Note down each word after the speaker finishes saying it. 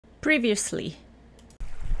Previously.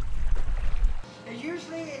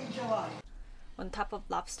 Usually in July. On top of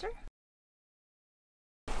lobster?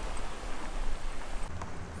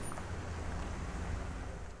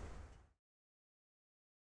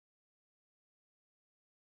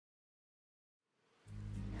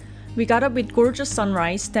 We got up with gorgeous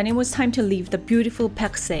sunrise, then it was time to leave the beautiful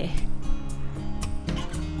Percé.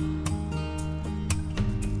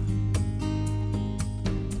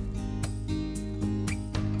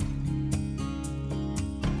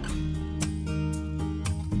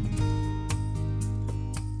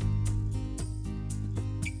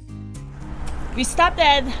 We stopped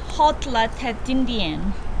at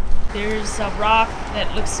Halte-routière. There's a rock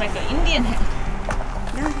that looks like an Indian head.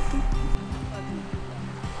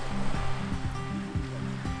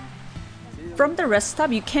 From the rest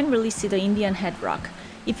stop, you can't really see the Indian head rock.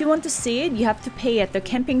 If you want to see it, you have to pay at the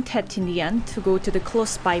camping tent in the end to go to the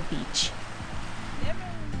close by beach.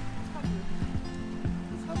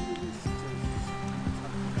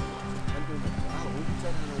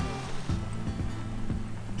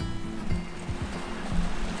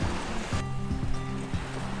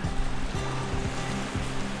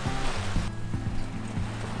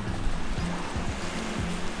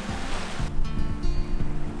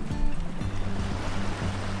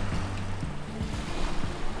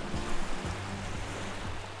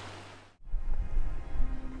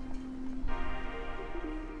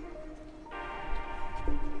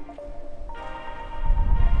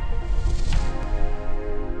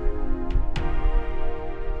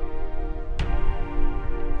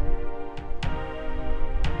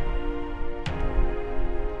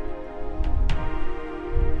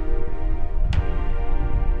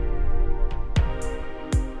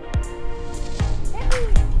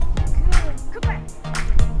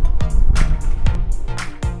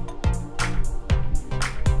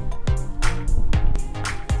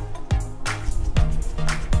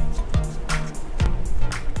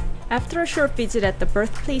 After a short visit at the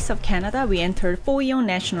birthplace of Canada, we entered Foyong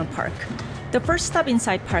National Park. The first stop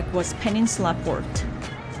inside park was Peninsula Fort.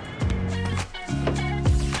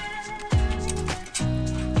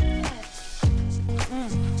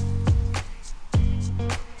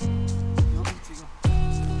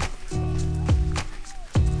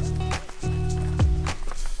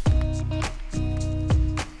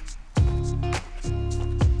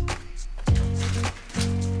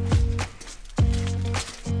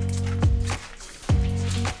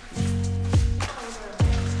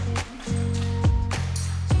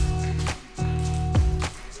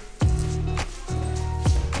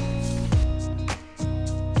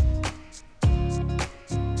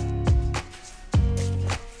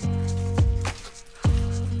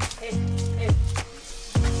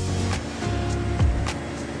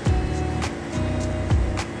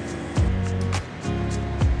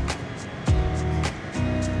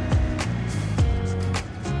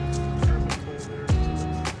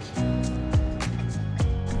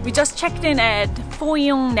 We just checked in at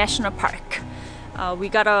Foyong National Park. We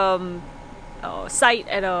got a site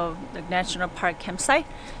at a national park campsite.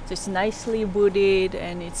 So it's nicely wooded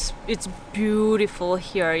and it's beautiful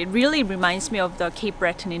here. It really reminds me of the Cape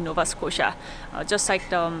Breton in Nova Scotia. Just like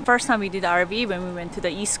the first time we did RV when we went to the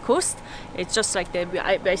East Coast. It's just like that.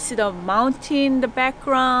 I see the mountain in the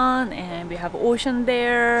background and we have ocean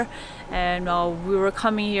there. And we were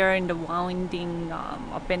coming here in the winding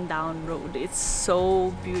up and down road. It's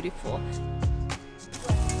so beautiful.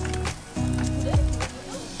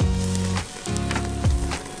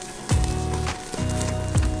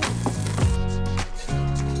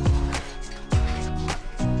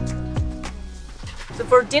 So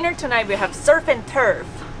for dinner tonight we have surf and turf.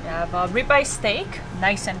 We have a ribeye steak,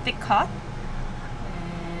 nice and thick cut.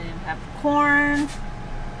 And we have corn.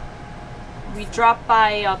 We dropped by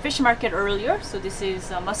a fish market earlier, so this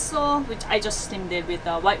is mussel, which I just steamed it with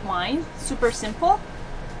white wine. Super simple.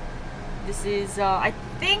 This is, I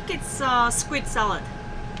think it's squid salad.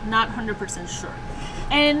 Not 100% sure.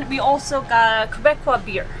 And we also got Quebecois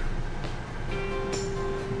beer.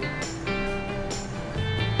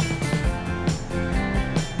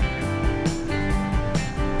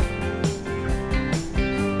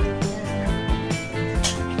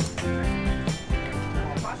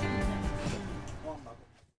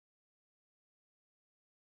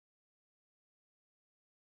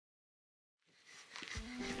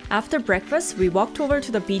 After breakfast, we walked over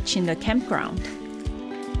to the beach in the campground.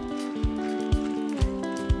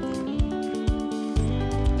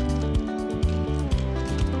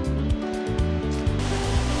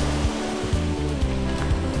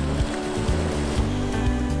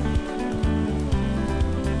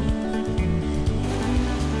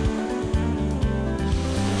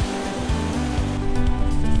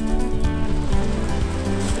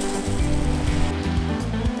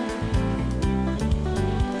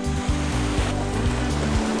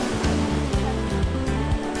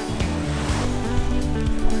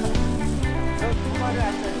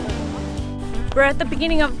 We're at the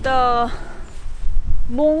beginning of the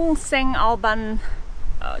Mont Saint-Alban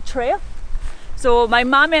trail. So my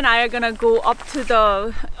mom and I are gonna go up to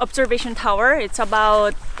the observation tower. It's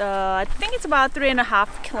about, I think it's about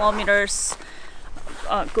 3.5 kilometers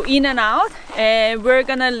go in and out. And we're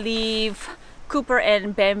gonna leave Cooper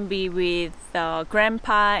and Bambi with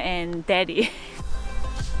Grandpa and Daddy.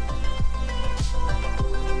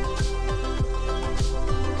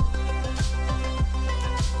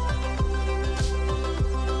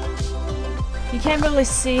 You can't really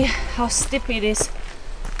see how steep it is,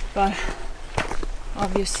 but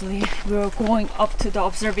obviously we're going up to the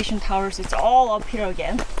observation towers. It's all up here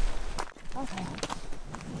again. Okay.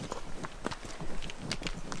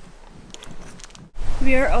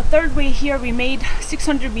 We are a third way here. We made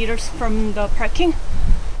 600 meters from the parking.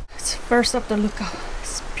 It's first up the lookout.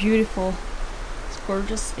 It's beautiful. It's a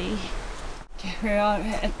gorgeous day. Okay, we are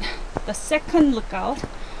at the second lookout.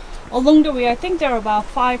 Along the way, I think there are about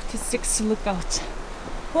 5 to 6 lookouts.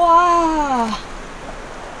 Wow!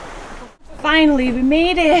 Finally, we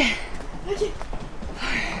made it!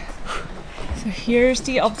 So here's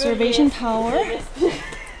the observation tower. It's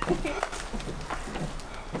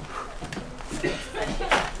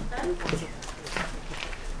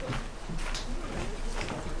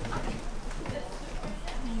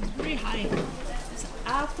pretty high. So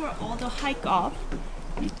after all the hike up,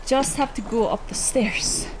 you just have to go up the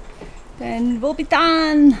stairs. Then we'll be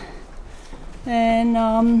done.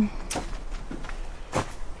 And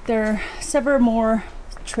there are several more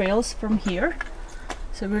trails from here.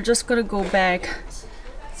 So we're just gonna go back.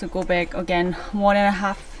 So go back again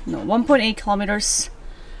 1.8 kilometers,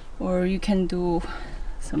 or you can do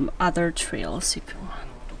some other trails if you want.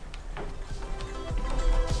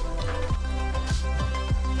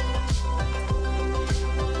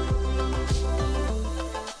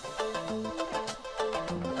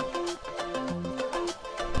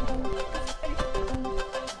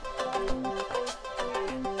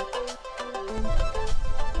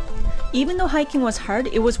 Even though hiking was hard,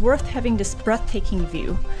 it was worth having this breathtaking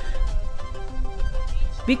view.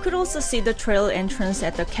 We could also see the trail entrance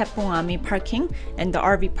at the Caplan parking and the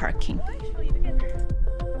RV parking.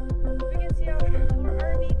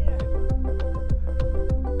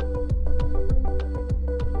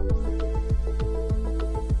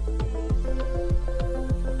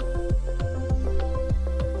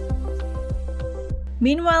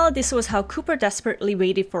 Meanwhile, this was how Cooper desperately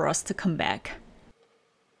waited for us to come back.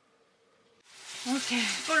 Okay,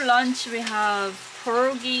 for lunch we have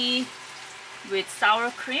pierogi with sour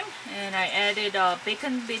cream, and I added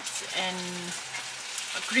bacon bits and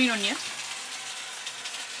green onion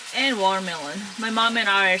and watermelon. My mom and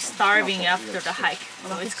I are starving after the hike,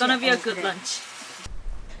 so it's gonna be a good lunch.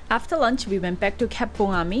 After lunch we went back to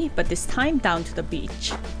Caplan, but this time down to the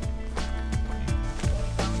beach.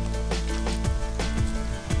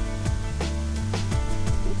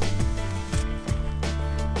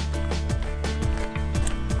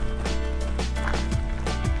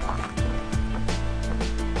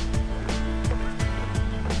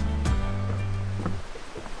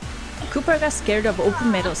 Cooper got scared of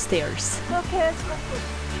open metal stairs. Okay, let's go.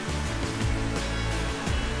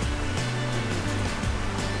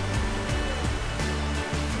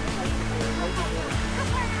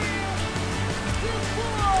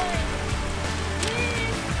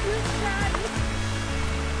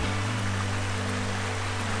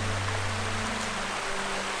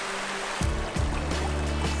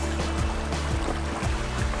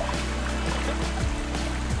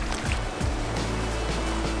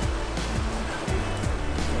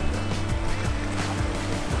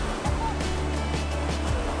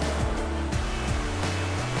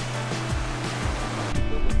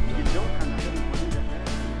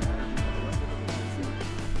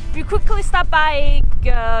 We quickly stopped by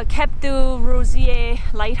Cap du Rosier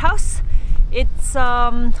Lighthouse. It's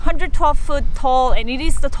 112 foot tall, and it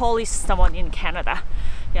is the tallest one in Canada.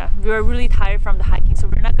 Yeah, we were really tired from the hiking, so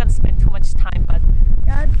we're not gonna spend too much time, but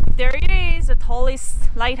yeah, there it is, the tallest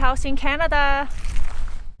lighthouse in Canada.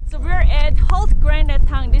 So we're at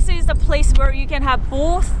Halte-routière. This is the place where you can have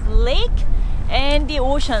both lake and the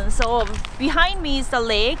ocean. So behind me is the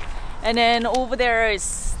lake, and then over there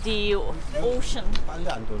is the ocean.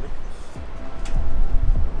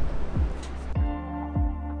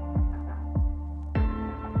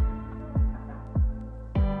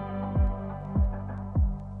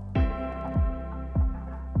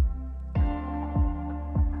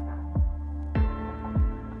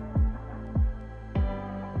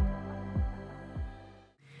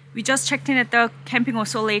 We just checked in at the Camping au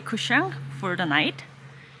Soleil Couchant for the night.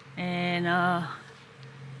 And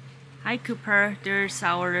hi Cooper, there's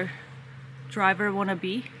our driver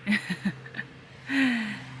wannabe.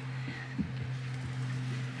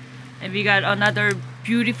 And we got another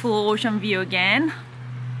beautiful ocean view again.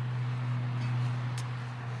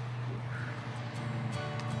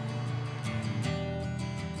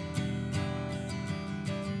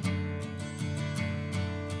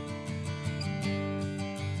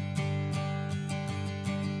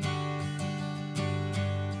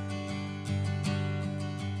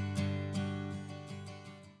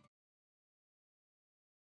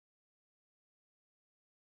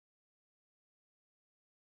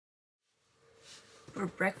 For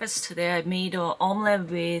breakfast today, I made an omelette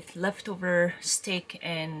with leftover steak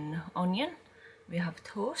and onion. We have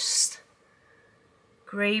toast,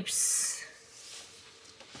 grapes,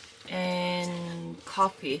 and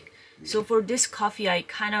coffee. So for this coffee, I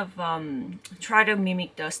kind of try to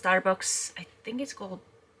mimic the Starbucks, I think it's called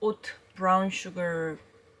oat brown sugar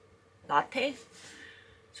latte.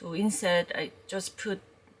 So instead, I just put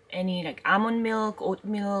any like almond milk, oat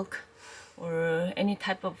milk, or any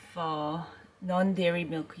type of non-dairy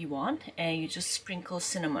milk you want, and you just sprinkle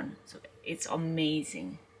cinnamon. So it's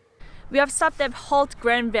amazing. We have stopped at Halt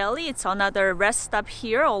Grand Valley. It's another rest stop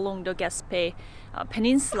here along the Gaspe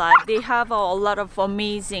Peninsula. They have a lot of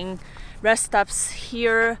amazing rest stops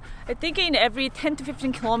here. I think in every 10 to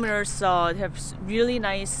 15 kilometers they have really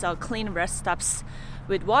nice clean rest stops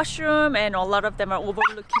with washroom, and a lot of them are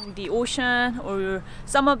overlooking the ocean, or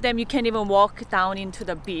some of them you can even walk down into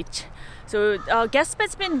the beach. So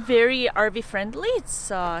Gaspe's been very RV friendly.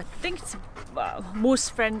 It's I think it's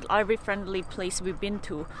most RV friendly place we've been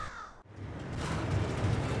to.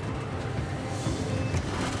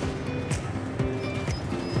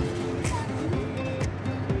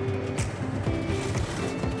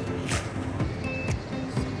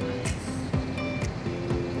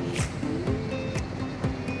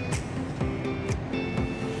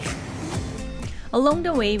 Along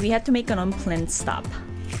the way, we had to make an unplanned stop.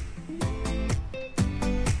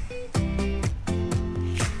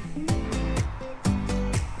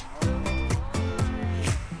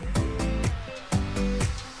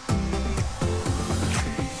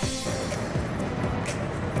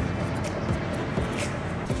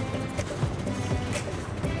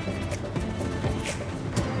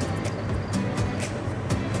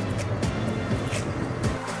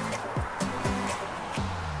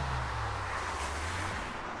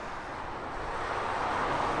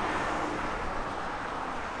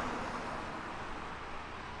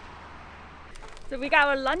 So we got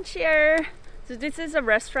our lunch here. So this is a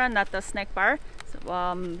restaurant, not the snack bar.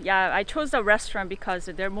 So, yeah, I chose the restaurant because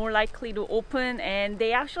they're more likely to open, and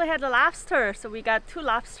they actually had a lobster. So we got 2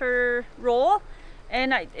 lobster roll,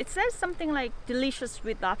 and it says something like delicious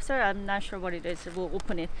with lobster. I'm not sure what it is. We'll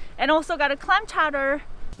open it. And also got a clam chowder.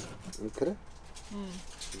 Okay.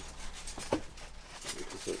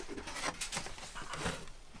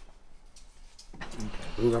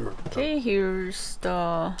 Okay, here's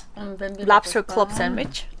the lobster club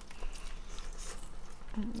sandwich.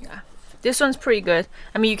 Yeah, this one's pretty good.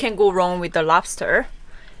 I mean, you can't go wrong with the lobster.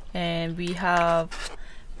 And we have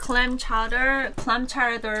clam chowder. Clam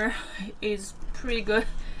chowder is pretty good.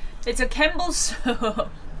 It's a Campbell's soup.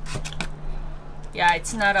 Yeah,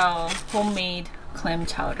 it's not a homemade clam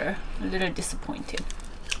chowder. A little disappointed.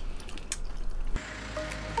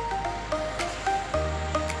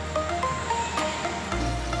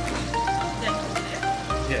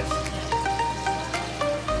 Yes.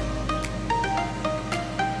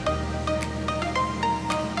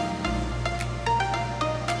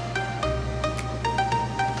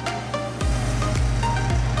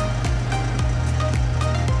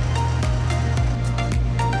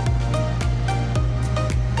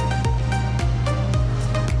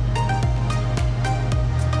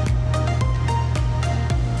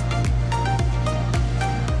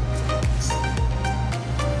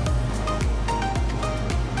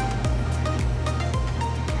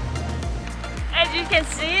 Can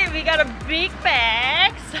see we got a big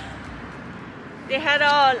bags. They had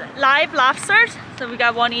live lobsters, so we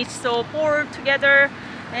got 1 each, so 4 together.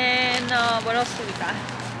 And what else do we got?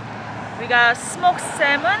 We got smoked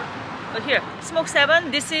salmon. Oh, here, smoked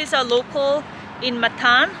salmon. This is a local in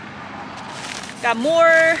Matan. Got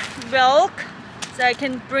more milk, so I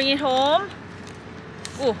can bring it home.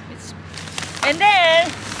 Oh, it's, and then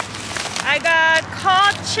I got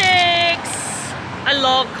cod chicks. I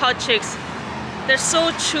love cod chicks. They're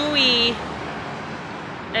so chewy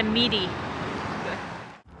and meaty.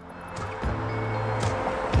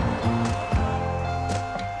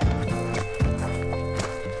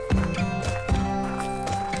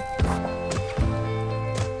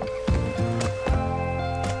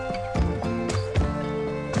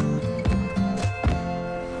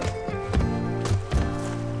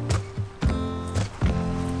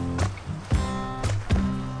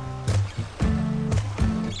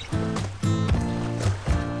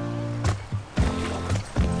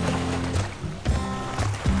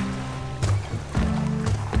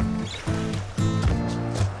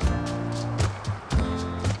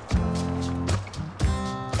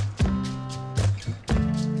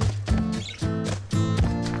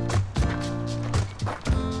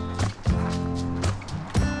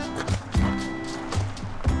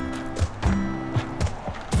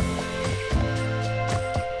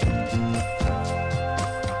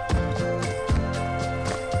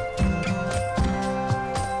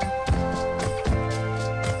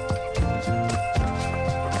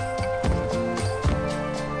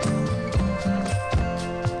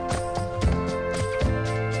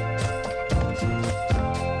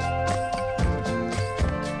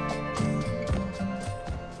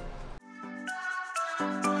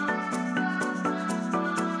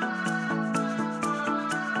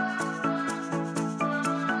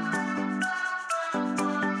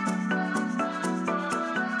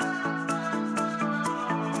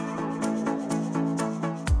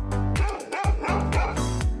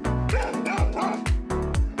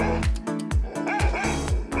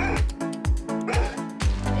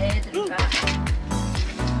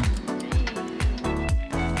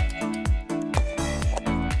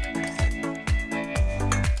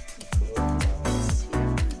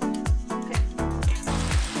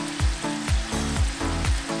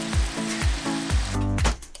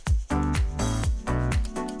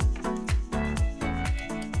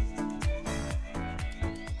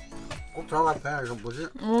 저 같아. 이거 뭐지?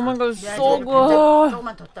 Oh my god, so good.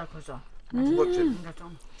 조금만 더 따고서. 죽었지.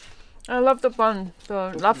 좀. I love the bun,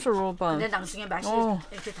 the lobster roll bun. 근데 나중에 맛이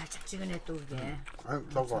이렇게 달짝지근해 또 이게. 아니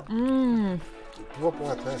저거. 붕어빵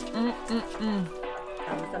같아.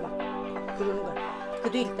 나무사 막 그러는 거야.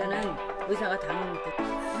 그래도 일단은 의사가 다 먹을 때.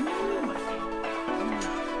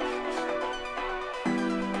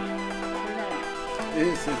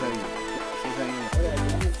 이 세상에.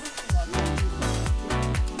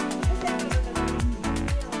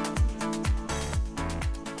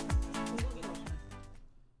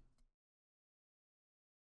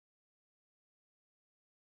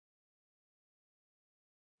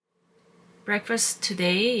 Breakfast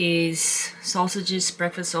today is sausages,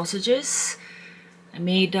 breakfast sausages. I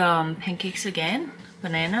made pancakes again,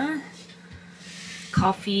 banana,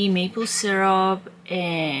 coffee, maple syrup,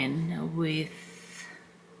 and with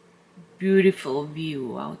beautiful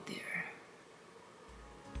view out there.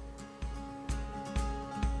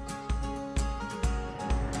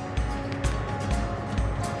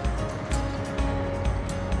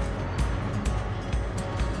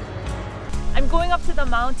 I'm going up to the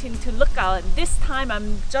mountain to look out. This time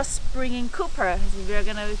I'm just bringing Cooper. We're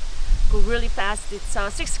gonna go really fast. It's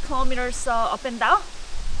 6 kilometers up and down.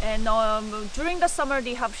 And during the summer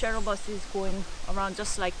they have shuttle buses going around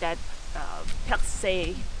just like that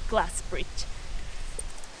Percé glass bridge.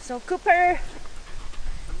 So Cooper,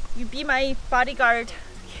 you be my bodyguard.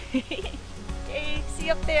 Okay, see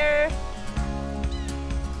you up there.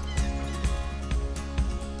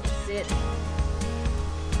 That's it.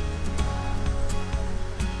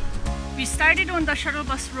 We started on the shuttle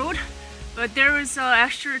bus road, but there was an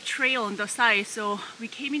extra trail on the side, so we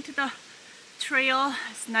came into the trail.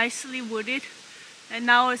 It's nicely wooded, and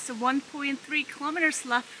now it's 1.3 kilometers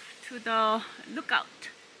left to the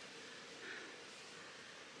lookout.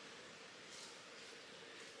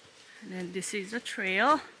 And then this is a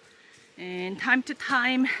trail, and time to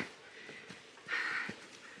time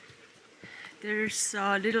there's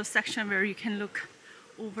a little section where you can look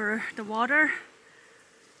over the water.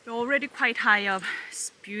 You're already quite high up. It's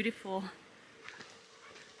beautiful.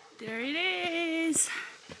 There it is.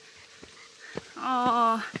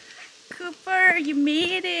 Oh, Cooper, you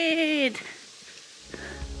made it.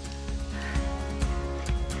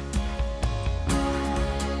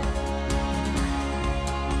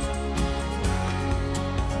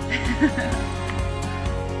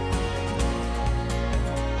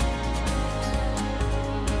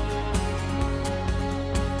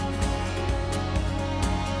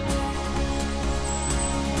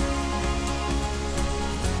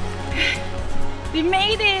 We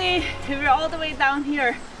made it! We're all the way down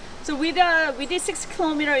here. So we did 6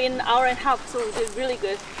 kilometers in an hour and a half, so we did really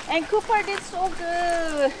good. And Cooper did so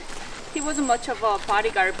good. He wasn't much of a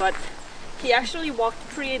bodyguard, but he actually walked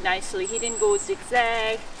pretty nicely. He didn't go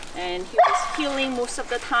zigzag, and he was healing most of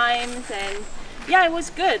the times. And yeah, it was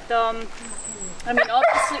good. I mean,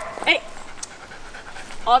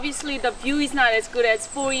 obviously the view is not as good as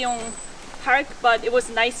Foyong Park, but it was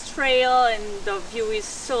a nice trail and the view is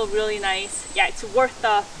still really nice. Yeah, it's worth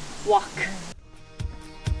the walk.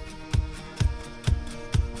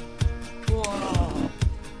 Whoa.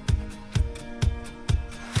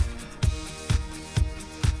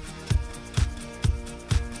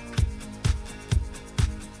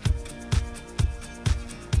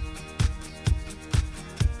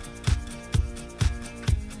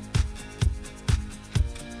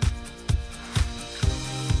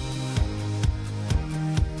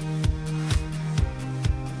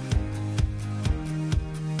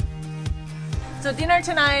 So dinner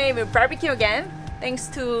tonight, we'll barbecue again, thanks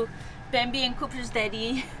to Bambi and Cooper's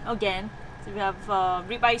daddy again. So we have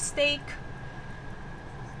ribeye steak,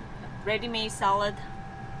 ready-made salad,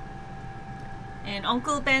 and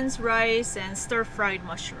Uncle Ben's rice and stir-fried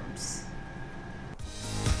mushrooms.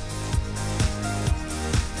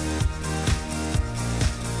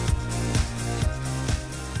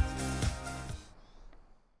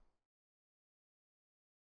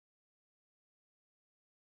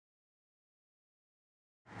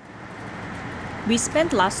 We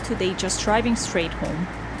spent last 2 days just driving straight home.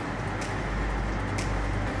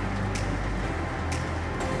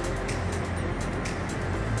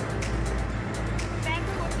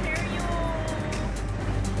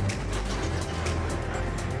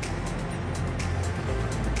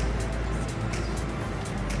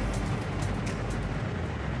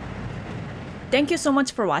 Thank you so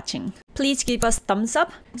much for watching. Please give us thumbs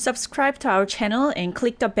up, subscribe to our channel, and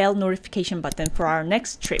click the bell notification button for our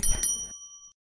next trip.